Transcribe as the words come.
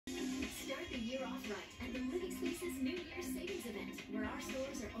our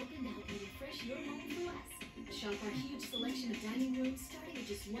stores are open to help you refresh your home for less. Shop our huge selection of dining rooms starting at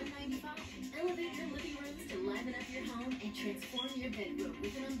just $195. Elevate your living rooms to liven up your home and transform your bedroom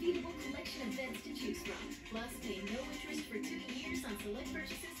with an unbeatable collection of beds to choose from. Plus, pay no interest for 2 years on select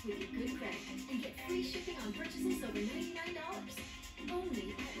purchases with your good credit. And get free shipping on purchases over $99.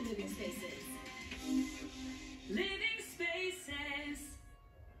 Only at Living Spaces. Living Spaces.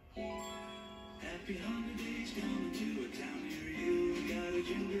 Happy holidays coming to a town near you. Got a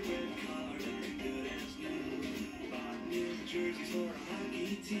gingerbread car looking good as new. Bought new jerseys for a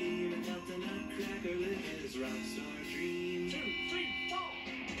hockey team and helped a nutcracker live his rock star dream. 2, 3, 4.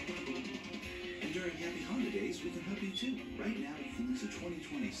 And during Happy Honda Days, we can help you too. Right now, you can lease a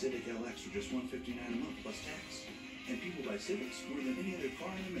 2020 Civic LX for just $159 a month plus tax. And people buy Civics more than any other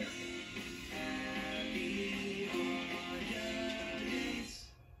car in America. Happy holidays.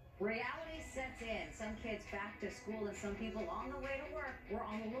 Reality sets in. Some kids back to school and some people on the way to work. We're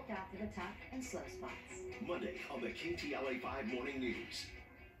on the lookout for the tough and slow spots. Monday on the KTLA 5 Morning News.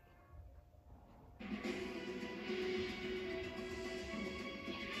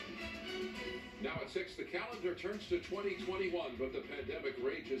 Now at 6, the calendar turns to 2021, but the pandemic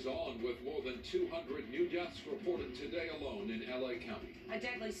rages on with more than 200 new deaths reported today alone in LA County. A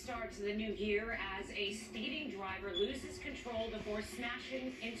deadly start to the new year as a speeding driver loses control before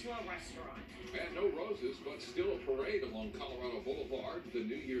smashing into a restaurant. And no roses, but still a parade along Colorado Boulevard. The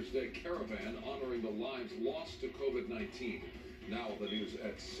New Year's Day caravan honoring the lives lost to COVID-19. Now the news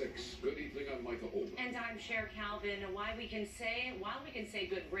at 6. Good evening, I'm Micah. And I'm Cher. While we can say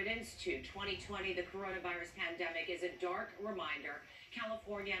good riddance to 2020, the coronavirus pandemic is a dark reminder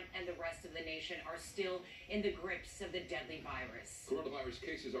California and the rest of the nation are still in the grips of the deadly virus. Coronavirus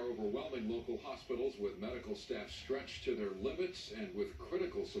cases are overwhelming local hospitals with medical staff stretched to their limits and with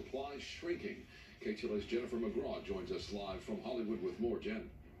critical supplies shrinking. KTLA's Jennifer McGraw joins us live from Hollywood with more.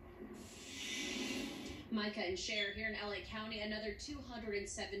 Jen. Micah and Cher here in LA County, another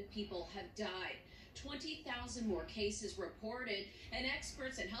 207 people have died. 20,000 more cases reported, and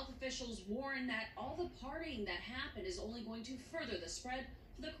experts and health officials warn that all the partying that happened is only going to further the spread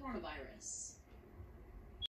of the coronavirus.